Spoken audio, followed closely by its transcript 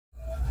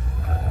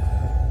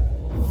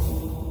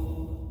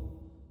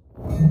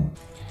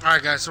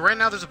Alright guys, so right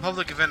now there's a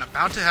public event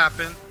about to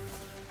happen.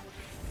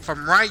 If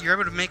I'm right, you're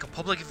able to make a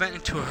public event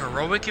into a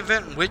heroic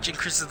event, which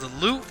increases the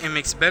loot and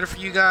makes it better for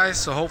you guys.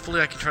 So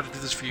hopefully I can try to do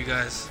this for you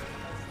guys.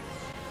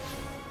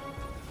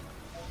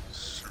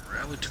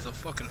 Rally to the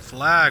fucking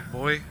flag,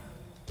 boy.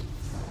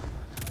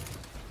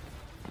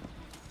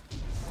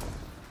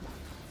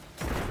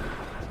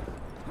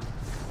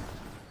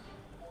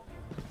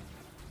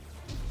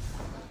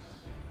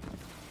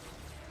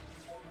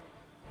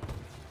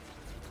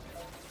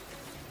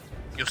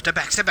 Yo, step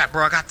back,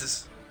 bro. I got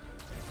this.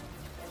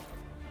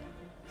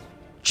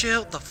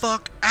 Chill the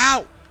fuck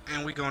out.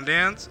 And we gonna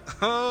dance.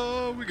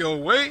 Oh, we gonna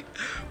wait.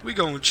 We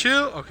gonna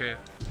chill. Okay.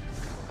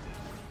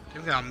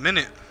 We got a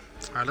minute.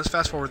 Alright, let's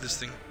fast forward this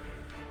thing.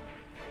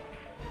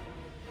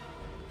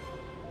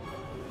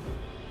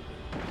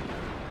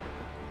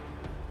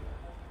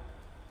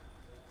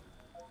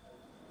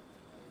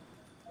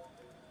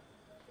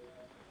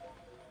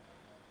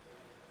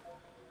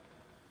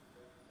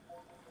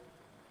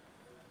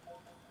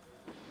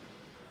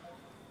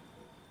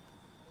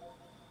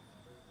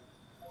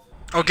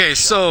 Okay,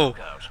 so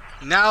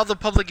now the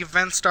public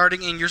event's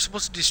starting, and you're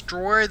supposed to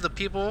destroy the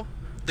people.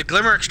 The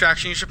Glimmer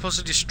extraction, you're supposed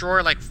to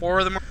destroy like 4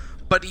 of them.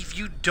 But if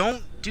you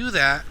don't do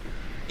that,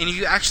 and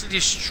you actually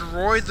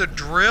destroy the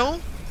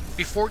drill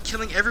before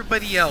killing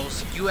everybody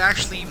else, you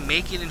actually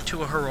make it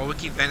into a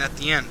heroic event at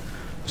the end.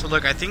 So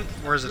look, I think,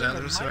 where is it at?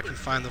 Let me see if I can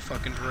find the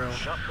fucking drill.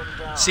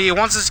 See, it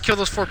wants us to kill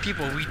those 4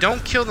 people. We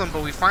don't kill them,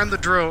 but we find the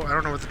drill. I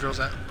don't know where the drill's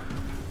at.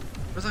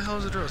 Where the hell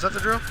is the drill? Is that the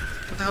drill?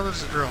 What the hell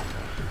is the drill?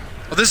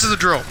 Oh, this is the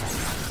drill.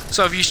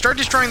 So if you start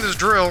destroying this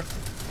drill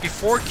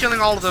before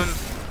killing all of them,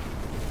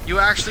 you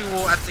actually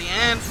will, at the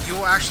end, you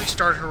will actually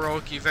start a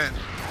heroic event.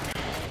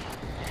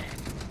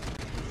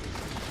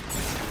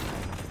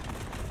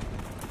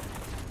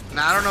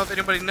 Now I don't know if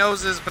anybody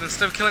knows this, but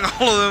instead of killing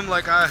all of them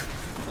like I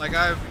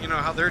you know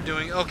how they're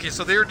doing. Okay,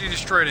 so they already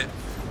destroyed it.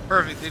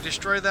 Perfect. They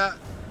destroyed that.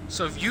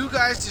 So if you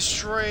guys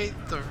destroy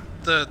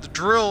the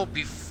drill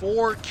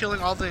before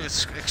killing all the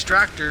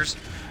extractors,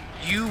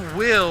 you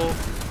will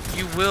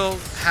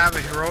have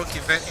a heroic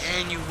event,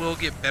 and you will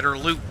get better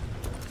loot.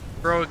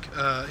 Heroic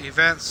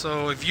event.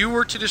 So if you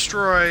were to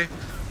destroy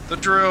the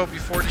drill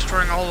before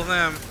destroying all of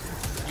them,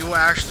 you will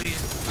actually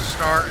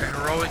start a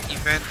heroic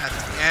event at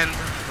the end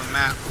of the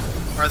map,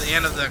 or the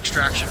end of the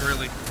extraction,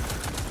 really.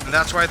 And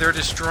that's why they're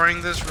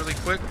destroying this really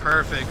quick.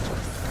 Perfect.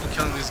 And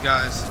killing these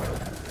guys.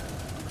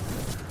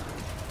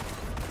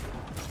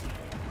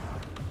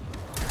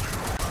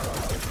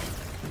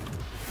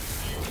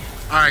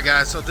 Alright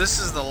guys, so this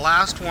is the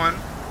last one.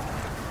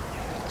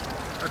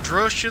 A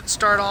drill should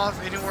start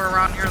off anywhere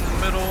around here in the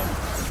middle.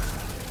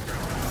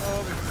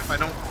 Oh, if I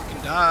don't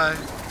fucking die.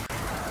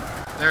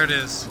 There it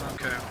is.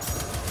 Okay.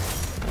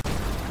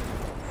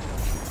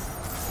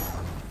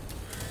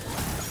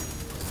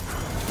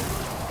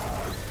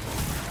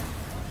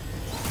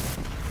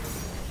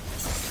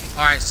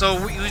 Alright,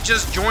 so we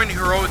just joined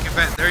heroic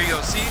event. There you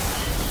go. See?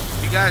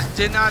 You guys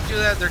did not do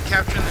that. They're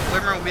capturing the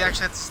Glimmer. We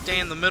actually have to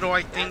stay in the middle,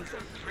 I think,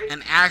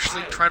 and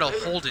actually try to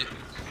hold it.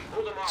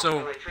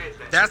 So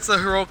that's the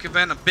heroic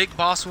event. A big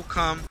boss will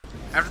come.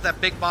 After that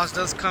big boss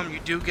does come, you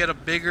do get a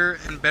bigger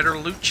and better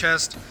loot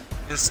chest.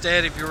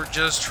 Instead, if you were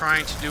just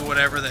trying to do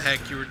whatever the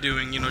heck you were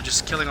doing, you know,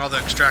 just killing all the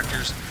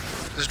extractors.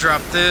 Just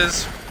drop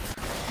this.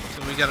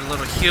 So we got a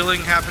little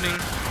healing happening.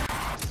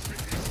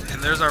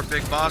 And there's our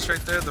big boss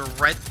right there, the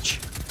Wretch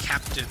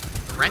Captain.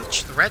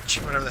 The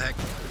Wretch, whatever the heck.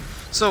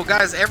 So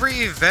guys, every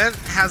event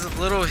has a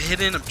little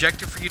hidden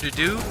objective for you to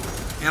do.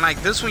 And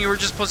like this one, you were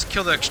just supposed to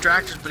kill the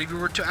extractors, but if you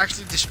were to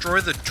actually destroy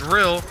the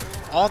drill,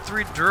 all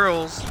 3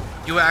 drills,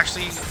 you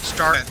actually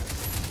start it.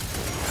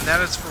 And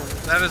that is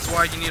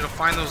why you need to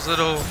find those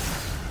little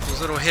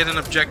hidden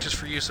objectives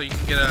for you, so you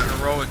can get a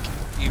heroic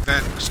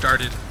event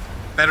started.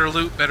 Better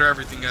loot, better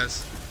everything,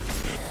 guys.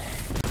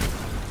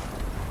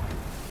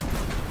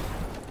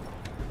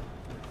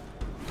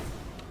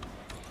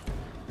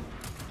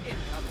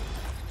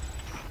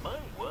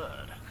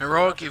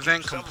 Heroic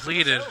event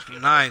completed.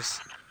 Nice.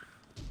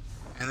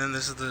 And then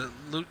this is the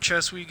loot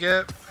chest we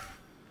get.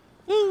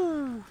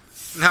 Woo!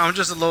 Now I'm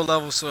just a low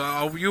level,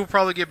 so you'll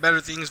probably get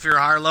better things if you're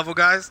a higher level,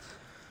 guys.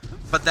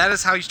 But that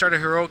is how you start a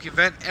heroic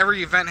event.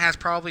 Every event has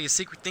probably a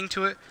secret thing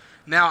to it.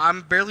 Now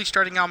I'm barely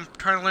starting out. I'm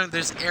trying to learn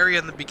this area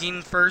in the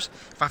beginning first.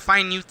 If I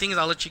find new things,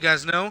 I'll let you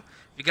guys know. If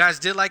you guys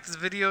did like this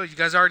video, if you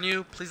guys are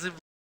new, please leave a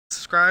like,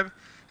 subscribe,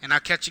 and I'll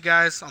catch you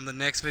guys on the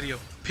next video.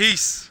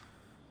 Peace!